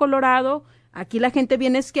vivimos en Colorado. Aquí la gente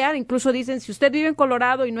viene a esquiar, incluso dicen, si usted vive en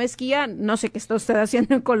Colorado y no esquía, no sé qué está usted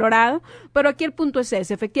haciendo en Colorado, pero aquí el punto es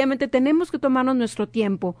ese, efectivamente tenemos que tomarnos nuestro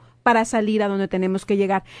tiempo para salir a donde tenemos que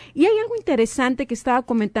llegar. Y hay algo interesante que estaba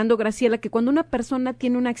comentando Graciela, que cuando una persona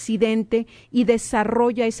tiene un accidente y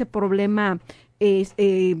desarrolla ese problema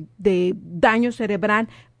de daño cerebral,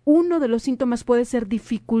 uno de los síntomas puede ser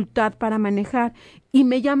dificultad para manejar, y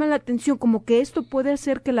me llama la atención como que esto puede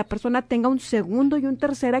hacer que la persona tenga un segundo y un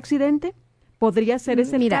tercer accidente. ¿Podría ser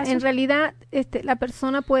ese el caso? Mira, en realidad la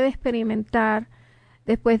persona puede experimentar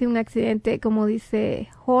después de un accidente, como dice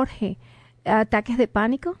Jorge, ataques de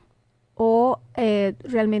pánico o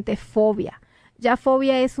realmente fobia. Ya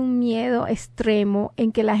fobia es un miedo extremo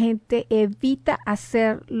en que la gente evita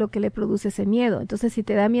hacer lo que le produce ese miedo. Entonces, si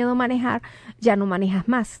te da miedo manejar, ya no manejas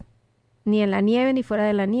más, ni en la nieve ni fuera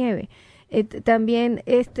de la nieve. También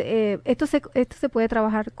esto se puede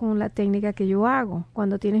trabajar con la técnica que yo hago.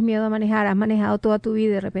 Cuando tienes miedo a manejar, has manejado toda tu vida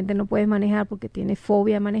y de repente no puedes manejar porque tienes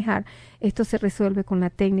fobia a manejar, esto se resuelve con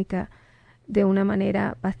la técnica de una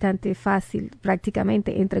manera bastante fácil,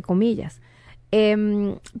 prácticamente, entre comillas.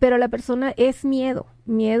 Pero la persona es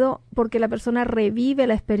miedo porque la persona revive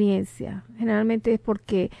la experiencia. Generalmente es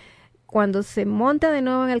porque cuando se monta de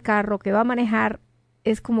nuevo en el carro que va a manejar,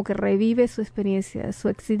 es como que revive su experiencia, su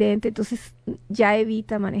accidente, entonces ya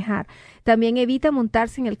evita manejar. También evita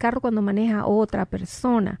montarse en el carro cuando maneja otra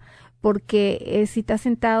persona, porque si está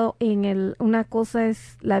sentado una cosa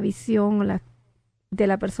es la visión de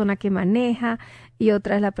la persona que maneja y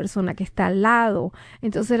otra es la persona que está al lado.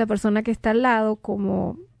 Entonces la persona que está al lado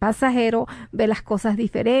como pasajero ve las cosas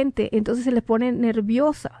diferentes, entonces se pone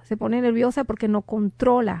nerviosa porque no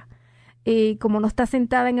controla y como no está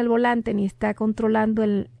sentada en el volante ni está controlando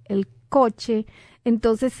el coche,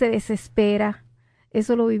 entonces se desespera.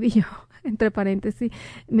 Eso lo viví yo, entre paréntesis.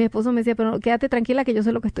 Mi esposo me decía, pero quédate tranquila que yo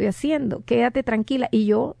sé lo que estoy haciendo, quédate tranquila. Y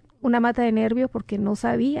yo, una mata de nervios porque no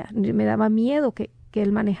sabía, me daba miedo que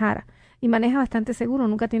él manejara. Y maneja bastante seguro,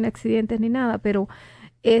 nunca tiene accidentes ni nada, pero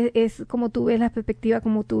es como tú ves la perspectiva,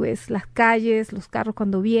 como tú ves las calles, los carros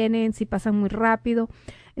cuando vienen, si pasan muy rápido.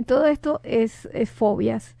 En todo esto es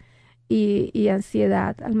fobias y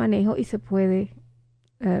ansiedad al manejo, y se puede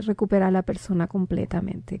recuperar la persona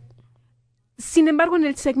completamente. Sin embargo, en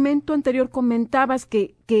el segmento anterior comentabas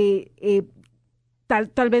que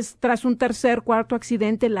tal vez tras un tercer, cuarto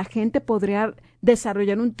accidente la gente podría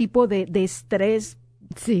desarrollar un tipo de estrés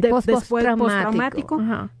después postraumático.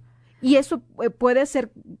 Y eso puede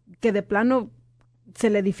ser que de plano se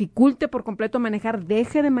le dificulte por completo manejar,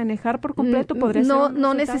 deje de manejar por completo. ¿Podría ser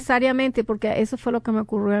no necesariamente, porque eso fue lo que me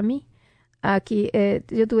ocurrió a mí. Aquí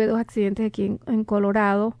yo tuve 2 accidentes aquí en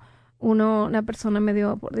Colorado. Una persona me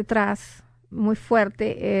dio por detrás muy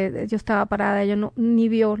fuerte. Yo estaba parada, ella ni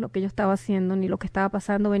vio lo que yo estaba haciendo ni lo que estaba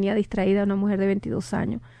pasando. Venía distraída, una mujer de 22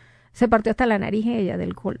 años. Se partió hasta la nariz ella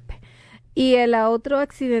del golpe. Y el otro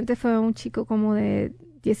accidente fue un chico como de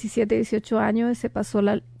 17, 18 años.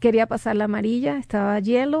 Quería pasar la amarilla, estaba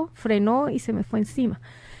hielo, frenó y se me fue encima.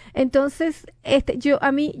 Entonces, yo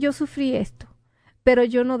sufrí esto, pero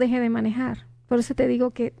yo no dejé de manejar. Por eso te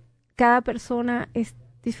digo que cada persona es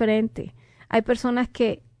diferente. Hay personas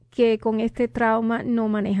que con este trauma no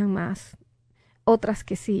manejan más, otras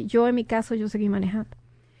que sí. Yo en mi caso, yo seguí manejando.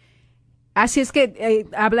 Así es que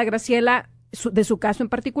habla Graciela de su caso en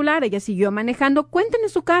particular. Ella siguió manejando.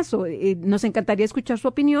 Cuéntenos su caso. Nos encantaría escuchar su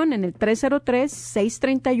opinión en el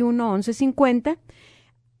 303-631-1150.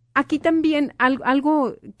 Aquí también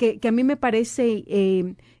algo que a mí me parece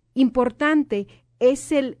importante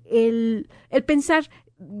es el pensar.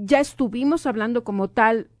 Ya estuvimos hablando como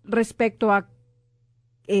tal respecto a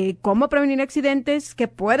cómo prevenir accidentes, qué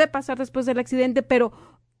puede pasar después del accidente, pero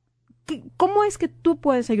 ¿cómo es que tú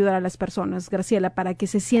puedes ayudar a las personas, Graciela, para que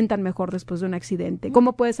se sientan mejor después de un accidente?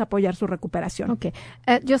 ¿Cómo puedes apoyar su recuperación? Okay.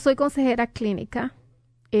 Yo soy consejera clínica,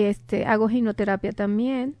 hago gimnoterapia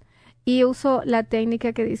también y uso la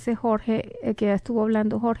técnica que dice Jorge, que estuvo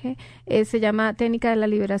hablando Jorge, se llama técnica de la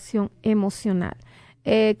liberación emocional.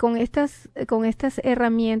 Con estas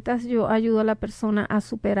herramientas yo ayudo a la persona a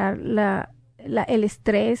superar el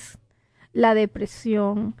estrés, la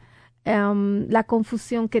depresión, la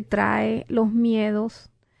confusión que trae, los miedos,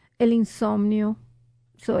 el insomnio.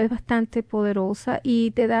 Eso es bastante poderosa y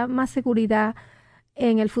te da más seguridad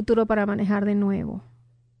en el futuro para manejar de nuevo.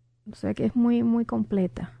 O sea que es muy, muy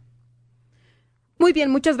completa. Muy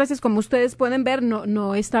bien, muchas gracias. Como ustedes pueden ver,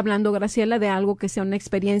 no está hablando Graciela de algo que sea una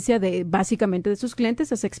experiencia básicamente de sus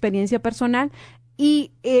clientes, es experiencia personal.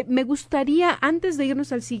 Y me gustaría, antes de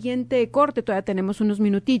irnos al siguiente corte, todavía tenemos unos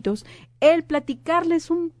minutitos, el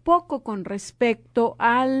platicarles un poco con respecto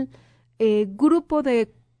al grupo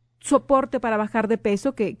de soporte para bajar de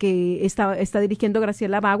peso que está dirigiendo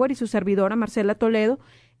Graciela Bauer y su servidora Marcela Toledo.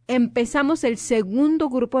 Empezamos el segundo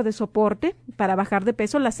grupo de soporte para bajar de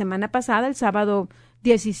peso la semana pasada, el sábado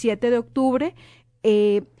 17 de octubre.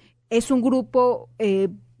 Es un grupo que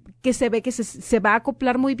se ve que se va a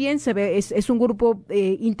acoplar muy bien, es un grupo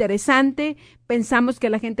interesante. Pensamos que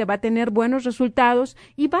la gente va a tener buenos resultados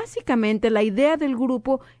y básicamente la idea del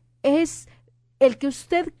grupo es el que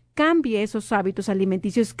usted cambie esos hábitos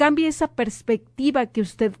alimenticios, cambie esa perspectiva que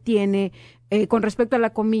usted tiene con respecto a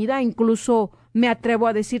la comida. Incluso me atrevo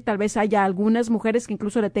a decir, tal vez haya algunas mujeres que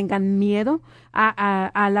incluso le tengan miedo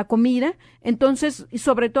a la comida. Entonces, y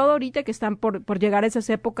sobre todo ahorita que están por llegar esas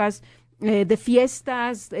épocas de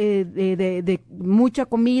fiestas, de mucha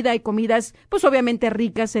comida y comidas, pues obviamente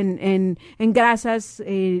ricas en grasas,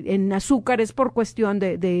 en azúcares por cuestión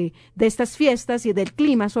de estas fiestas y del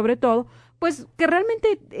clima sobre todo, pues que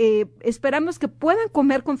realmente esperamos que puedan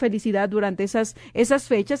comer con felicidad durante esas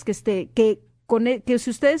fechas, que si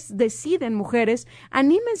ustedes deciden, mujeres,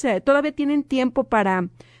 anímense, todavía tienen tiempo para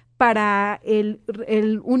el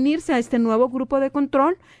unirse a este nuevo grupo de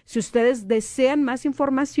control. Si ustedes desean más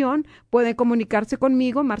información, pueden comunicarse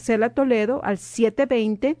conmigo, Marcela Toledo, al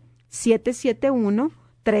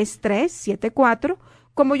 720-771-3374.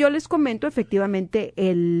 Como yo les comento, efectivamente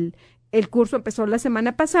el curso empezó la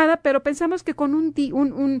semana pasada, pero pensamos que con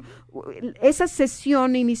esa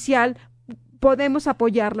sesión inicial podemos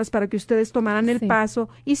apoyarlas para que ustedes tomaran el paso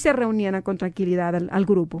y se reunieran con tranquilidad al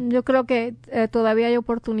grupo. Yo creo que todavía hay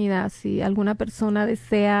oportunidad. Si alguna persona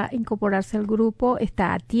desea incorporarse al grupo,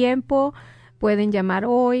 está a tiempo, pueden llamar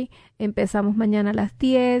hoy. Empezamos mañana a las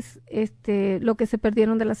 10. Lo que se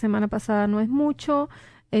perdieron de la semana pasada no es mucho,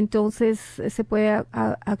 entonces se puede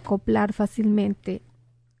acoplar fácilmente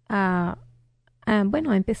a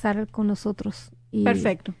empezar con nosotros. Y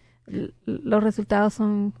perfecto. Los resultados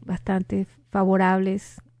son bastante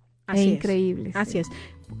favorables increíbles. Así es.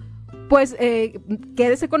 Pues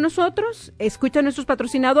quédese con nosotros, escucha a nuestros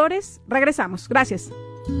patrocinadores, regresamos. Gracias.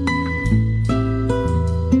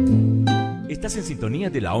 Estás en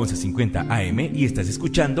sintonía de la 1150 AM y estás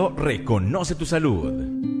escuchando Reconoce tu Salud.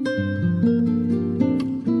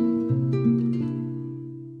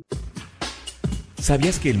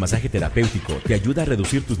 ¿Sabías que el masaje terapéutico te ayuda a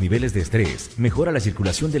reducir tus niveles de estrés, mejora la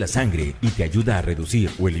circulación de la sangre y te ayuda a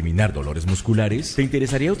reducir o eliminar dolores musculares? ¿Te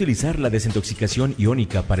interesaría utilizar la desintoxicación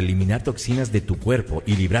iónica para eliminar toxinas de tu cuerpo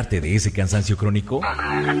y librarte de ese cansancio crónico?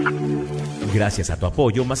 Gracias a tu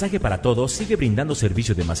apoyo, Masaje para Todos sigue brindando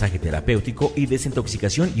servicio de masaje terapéutico y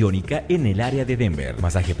desintoxicación iónica en el área de Denver.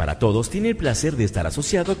 Masaje para Todos tiene el placer de estar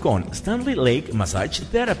asociado con Stanley Lake Massage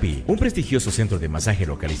Therapy, un prestigioso centro de masaje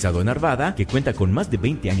localizado en Arvada que cuenta con más de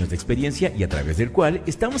 20 años de experiencia y a través del cual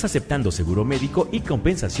estamos aceptando seguro médico y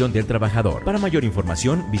compensación del trabajador. Para mayor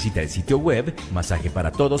información, visita el sitio web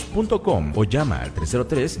masajeparatodos.com o llama al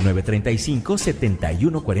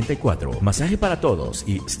 303-935-7144. Masaje para Todos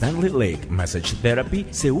y Stanley Lake Massage Therapy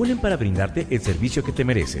se unen para brindarte el servicio que te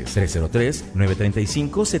mereces.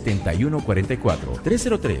 303-935-7144.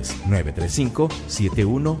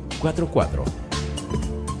 303-935-7144.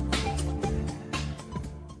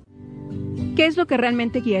 ¿Qué es lo que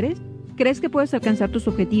realmente quieres? ¿Crees que puedes alcanzar tus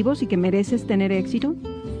objetivos y que mereces tener éxito?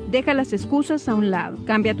 Deja las excusas a un lado.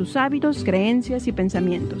 Cambia tus hábitos, creencias y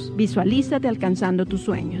pensamientos. Visualízate alcanzando tus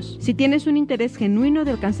sueños. Si tienes un interés genuino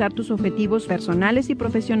de alcanzar tus objetivos personales y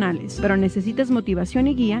profesionales, pero necesitas motivación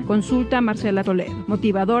y guía, consulta a Marcela Toledo,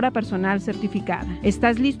 motivadora personal certificada.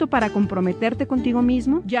 ¿Estás listo para comprometerte contigo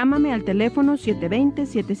mismo? Llámame al teléfono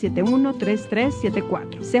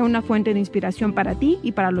 720-771-3374. Sea una fuente de inspiración para ti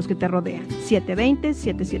y para los que te rodean.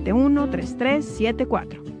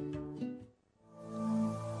 720-771-3374.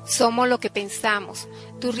 Somos lo que pensamos.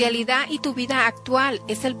 Tu realidad y tu vida actual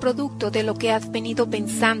es el producto de lo que has venido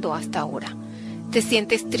pensando hasta ahora. ¿Te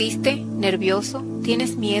sientes triste, nervioso,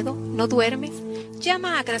 tienes miedo, no duermes?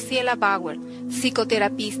 Llama a Graciela Bauer,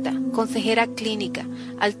 psicoterapista, consejera clínica,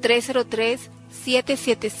 al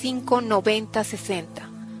 303-775-9060.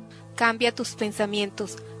 Cambia tus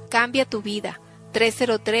pensamientos, cambia tu vida.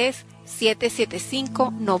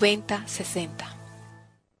 303-775-9060.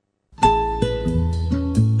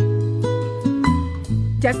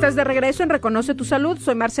 Ya estás de regreso en Reconoce tu Salud.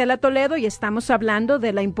 Soy Marcela Toledo y estamos hablando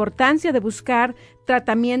de la importancia de buscar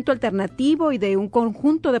tratamiento alternativo y de un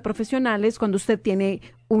conjunto de profesionales cuando usted tiene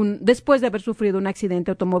después de haber sufrido un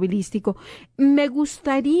accidente automovilístico. Me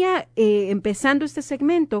gustaría, empezando este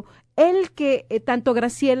segmento, que tanto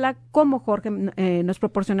Graciela como Jorge nos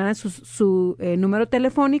proporcionaran su número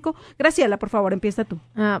telefónico. Graciela, por favor, empieza tú.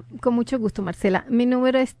 Con mucho gusto, Marcela. Mi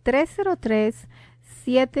número es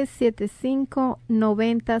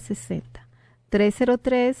 303-775-9060.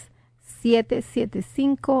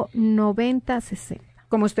 303-775-9060.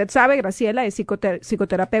 Como usted sabe, Graciela es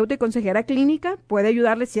psicoterapeuta y consejera clínica. Puede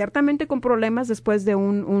ayudarle ciertamente con problemas después de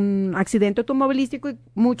un accidente automovilístico y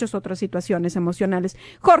muchas otras situaciones emocionales.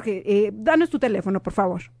 Jorge, danos tu teléfono, por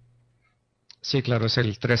favor. Sí, claro, es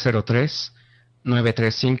el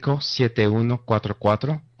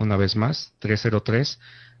 303-935-7144. Una vez más,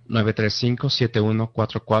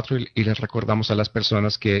 303-935-7144 y les recordamos a las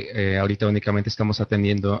personas que ahorita únicamente estamos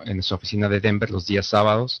atendiendo en nuestra oficina de Denver los días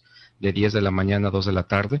sábados de 10 de la mañana a 2 de la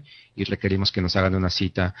tarde y requerimos que nos hagan una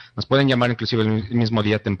cita. Nos pueden llamar inclusive el mismo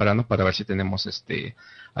día temprano para ver si tenemos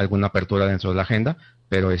alguna apertura dentro de la agenda,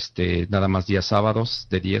 pero nada más días sábados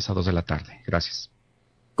de 10 a 2 de la tarde. Gracias.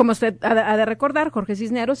 Como usted ha de recordar, Jorge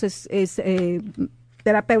Cisneros es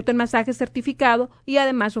terapeuta en masaje certificado y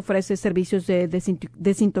además ofrece servicios de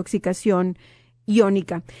desintoxicación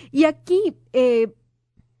iónica. Y aquí,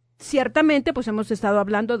 ciertamente, pues hemos estado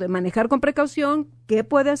hablando de manejar con precaución, qué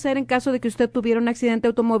puede hacer en caso de que usted tuviera un accidente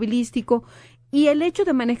automovilístico y el hecho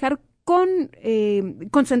de manejar con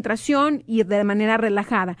concentración y de manera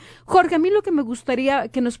relajada. Jorge, a mí lo que me gustaría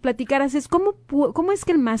que nos platicaras es cómo es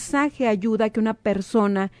que el masaje ayuda a que una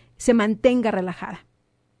persona se mantenga relajada.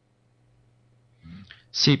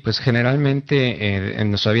 Sí, pues generalmente en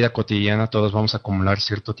nuestra vida cotidiana todos vamos a acumular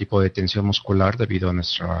cierto tipo de tensión muscular debido a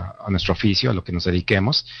nuestro oficio, a lo que nos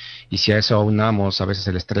dediquemos, y si a eso aunamos a veces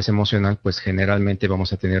el estrés emocional, pues generalmente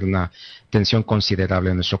vamos a tener una tensión considerable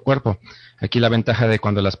en nuestro cuerpo. Aquí la ventaja de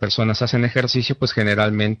cuando las personas hacen ejercicio, pues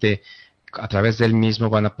generalmente a través del mismo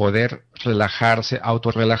van a poder relajarse,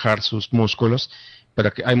 autorrelajar sus músculos,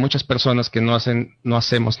 pero que hay muchas personas que no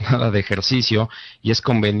hacemos nada de ejercicio y es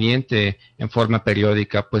conveniente en forma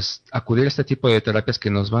periódica pues acudir a este tipo de terapias que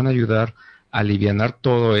nos van a ayudar a alivianar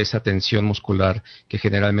toda esa tensión muscular que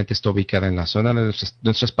generalmente está ubicada en la zona de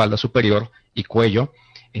nuestra espalda superior y cuello.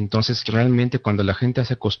 Entonces realmente cuando la gente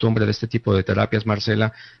hace costumbre de este tipo de terapias,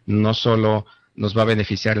 Marcela, no solo nos va a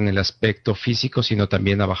beneficiar en el aspecto físico, sino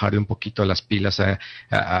también a bajarle un poquito las pilas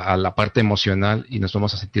a la parte emocional y nos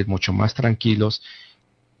vamos a sentir mucho más tranquilos,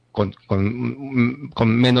 con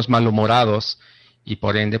menos malhumorados y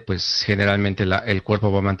por ende, pues generalmente el cuerpo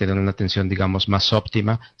va a mantener una tensión, digamos, más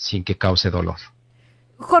óptima sin que cause dolor.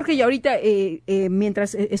 Jorge, y ahorita,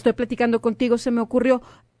 mientras estoy platicando contigo, se me ocurrió,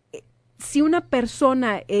 si una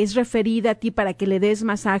persona es referida a ti para que le des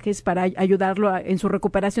masajes para ayudarlo en su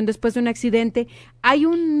recuperación después de un accidente, ¿hay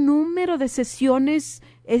un número de sesiones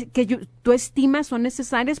que tú estimas son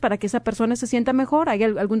necesarias para que esa persona se sienta mejor? ¿Hay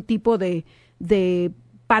algún tipo de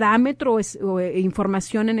parámetro o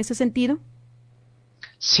información en ese sentido?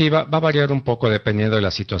 Sí, va a variar un poco dependiendo de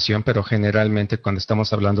la situación, pero generalmente cuando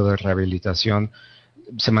estamos hablando de rehabilitación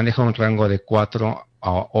se maneja un rango de 4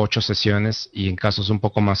 a 8 sesiones y en casos un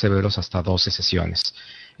poco más severos hasta 12 sesiones.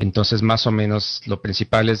 Entonces, más o menos, lo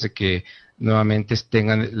principal es de que nuevamente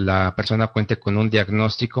la persona cuente con un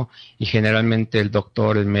diagnóstico y generalmente el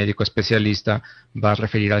doctor, el médico especialista va a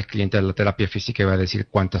referir al cliente a la terapia física y va a decir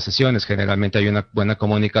cuántas sesiones. Generalmente hay una buena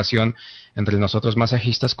comunicación entre nosotros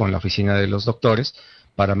masajistas con la oficina de los doctores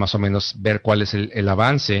para más o menos ver cuál es el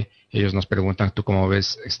avance. Ellos nos preguntan, ¿tú cómo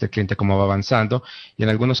ves este cliente, cómo va avanzando? Y en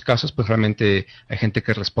algunos casos, pues realmente hay gente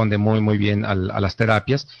que responde muy, muy bien a las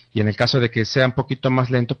terapias. Y en el caso de que sea un poquito más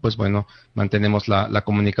lento, pues bueno, mantenemos la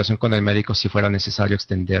comunicación con el médico si fuera necesario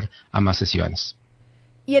extender a más sesiones.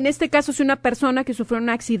 Y en este caso, si una persona que sufrió un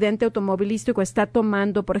accidente automovilístico está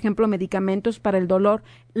tomando, por ejemplo, medicamentos para el dolor,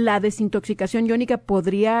 ¿la desintoxicación iónica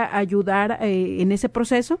podría ayudar en ese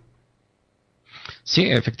proceso? Sí,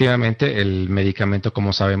 efectivamente, el medicamento,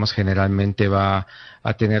 como sabemos, generalmente va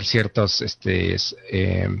a tener ciertos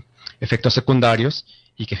efectos secundarios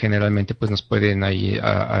y que generalmente pues nos pueden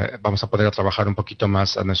vamos a poder trabajar un poquito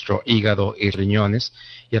más a nuestro hígado y riñones,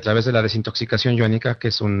 y a través de la desintoxicación iónica, que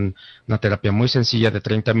es una terapia muy sencilla de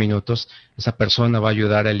 30 minutos, esa persona va a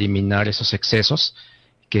ayudar a eliminar esos excesos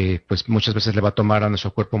que pues muchas veces le va a tomar a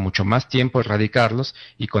nuestro cuerpo mucho más tiempo erradicarlos,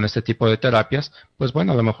 y con este tipo de terapias, pues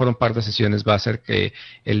bueno, a lo mejor un par de sesiones va a hacer que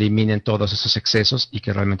eliminen todos esos excesos y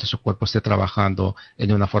que realmente su cuerpo esté trabajando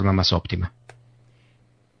en una forma más óptima.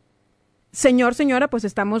 Señora, pues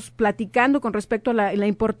estamos platicando con respecto a la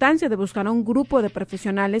importancia de buscar a un grupo de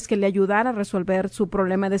profesionales que le ayudara a resolver su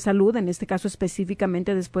problema de salud, en este caso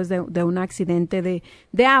específicamente después de un accidente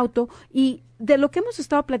de auto. Y de lo que hemos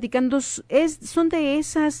estado platicando son de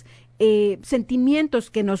esas sentimientos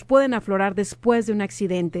que nos pueden aflorar después de un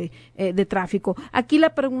accidente de tráfico. Aquí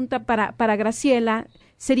la pregunta para Graciela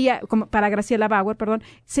sería, para Graciela Bauer,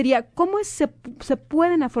 sería, ¿cómo se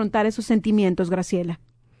pueden afrontar esos sentimientos, Graciela?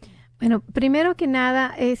 Bueno, primero que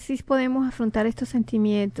nada, si podemos afrontar estos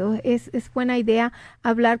sentimientos, es buena idea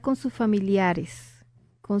hablar con sus familiares,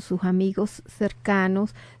 con sus amigos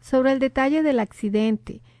cercanos, sobre el detalle del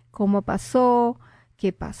accidente, cómo pasó,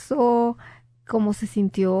 qué pasó, cómo se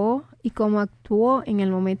sintió y cómo actuó en el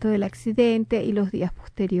momento del accidente y los días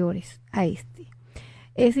posteriores a este.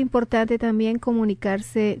 Es importante también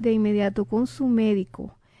comunicarse de inmediato con su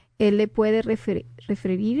médico. Él le puede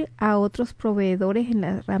referir a otros proveedores en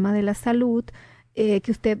la rama de la salud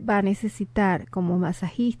que usted va a necesitar, como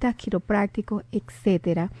masajistas, quiroprácticos,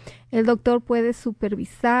 etcétera. El doctor puede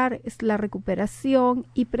supervisar la recuperación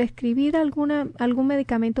y prescribir algún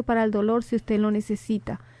medicamento para el dolor si usted lo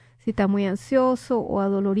necesita, si está muy ansioso o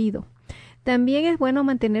adolorido. También es bueno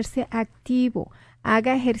mantenerse activo,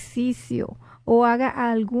 haga ejercicio o haga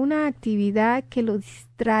alguna actividad que lo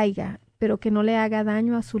distraiga, pero que no le haga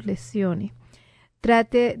daño a sus lesiones.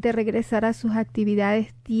 Trate de regresar a sus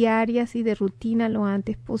actividades diarias y de rutina lo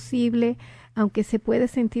antes posible, aunque se puede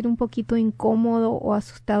sentir un poquito incómodo o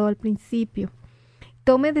asustado al principio.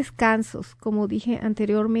 Tome descansos, como dije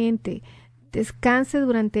anteriormente. Descanse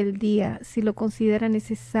durante el día si lo considera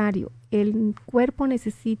necesario. El cuerpo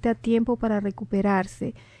necesita tiempo para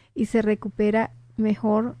recuperarse y se recupera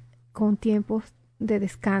mejor con tiempos de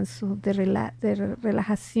descanso, de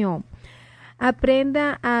relajación.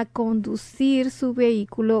 Aprenda a conducir su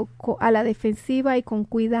vehículo a la defensiva y con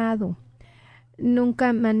cuidado.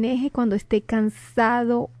 Nunca maneje cuando esté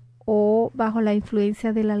cansado o bajo la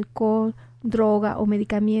influencia del alcohol droga o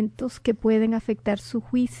medicamentos que pueden afectar su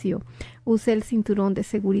juicio. Use el cinturón de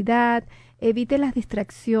seguridad. Evite las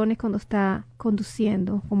distracciones cuando está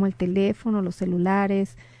conduciendo, como el teléfono, los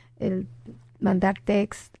celulares, el mandar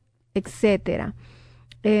text, etcétera.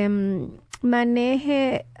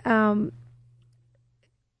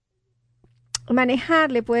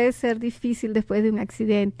 Manejarle puede ser difícil después de un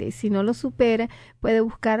accidente. Si no lo supera, puede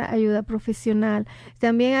buscar ayuda profesional.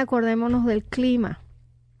 También acordémonos del clima.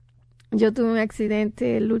 Yo tuve un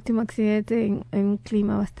accidente, el último accidente, en un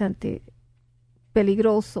clima bastante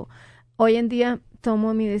peligroso. Hoy en día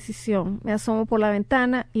tomo mi decisión. Me asomo por la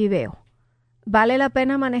ventana y veo. ¿Vale la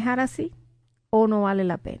pena manejar así o no vale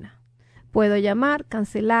la pena? Puedo llamar,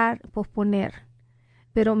 cancelar, posponer,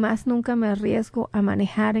 pero más nunca me arriesgo a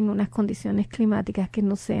manejar en unas condiciones climáticas que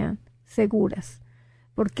no sean seguras,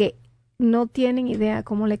 porque no tienen idea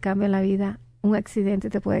cómo le cambia la vida. Un accidente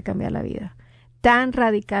te puede cambiar la vida tan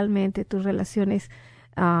radicalmente. Tus relaciones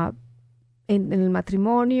en el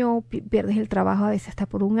matrimonio, pierdes el trabajo a veces hasta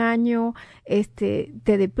por un año, te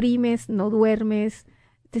deprimes, no duermes,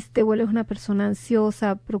 te vuelves una persona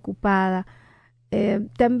ansiosa, preocupada.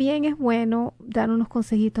 También es bueno dar unos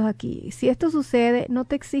consejitos aquí. Si esto sucede, no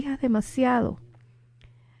te exijas demasiado.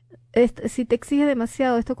 Si te exiges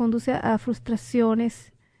demasiado, esto conduce a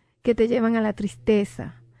frustraciones que te llevan a la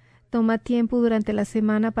tristeza. Toma tiempo durante la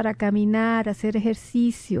semana para caminar, hacer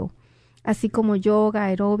ejercicio, así como yoga,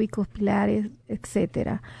 aeróbicos, pilates,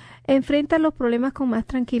 etc. Enfrenta los problemas con más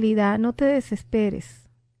tranquilidad, no te desesperes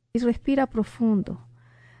y respira profundo.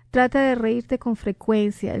 Trata de reírte con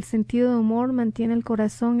frecuencia. El sentido de humor mantiene el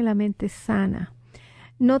corazón y la mente sana.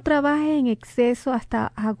 No trabajes en exceso hasta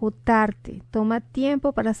agotarte. Toma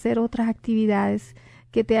tiempo para hacer otras actividades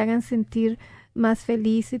que te hagan sentir más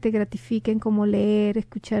feliz y te gratifiquen, como leer,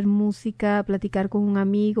 escuchar música, platicar con un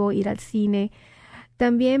amigo, ir al cine.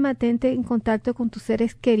 También mantente en contacto con tus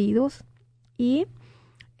seres queridos y,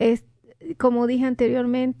 como dije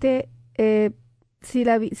anteriormente,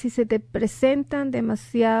 si se te presentan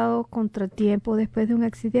demasiado contratiempos después de un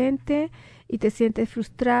accidente y te sientes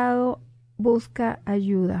frustrado, busca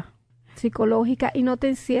ayuda psicológica y no te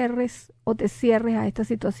encierres o te cierres a esta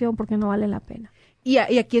situación porque no vale la pena. Y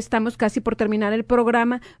aquí estamos casi por terminar el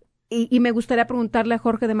programa y me gustaría preguntarle a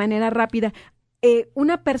Jorge de manera rápida.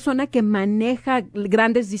 Una persona que maneja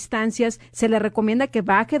grandes distancias, ¿se le recomienda que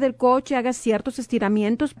baje del coche, haga ciertos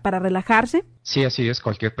estiramientos para relajarse? Sí, así es.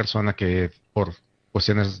 Cualquier persona que por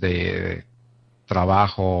cuestiones de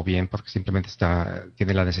trabajo o bien porque simplemente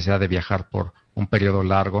tiene la necesidad de viajar por un periodo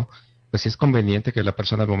largo, pues es conveniente que la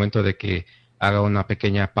persona al momento de que haga una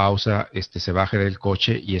pequeña pausa, se baje del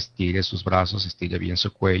coche y estire sus brazos, estire bien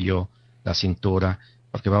su cuello, la cintura,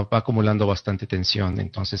 porque va acumulando bastante tensión.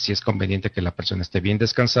 Entonces sí es conveniente que la persona esté bien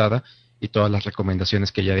descansada y todas las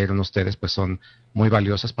recomendaciones que ya dieron ustedes pues son muy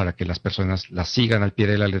valiosas para que las personas las sigan al pie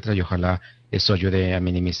de la letra y ojalá eso ayude a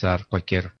minimizar cualquier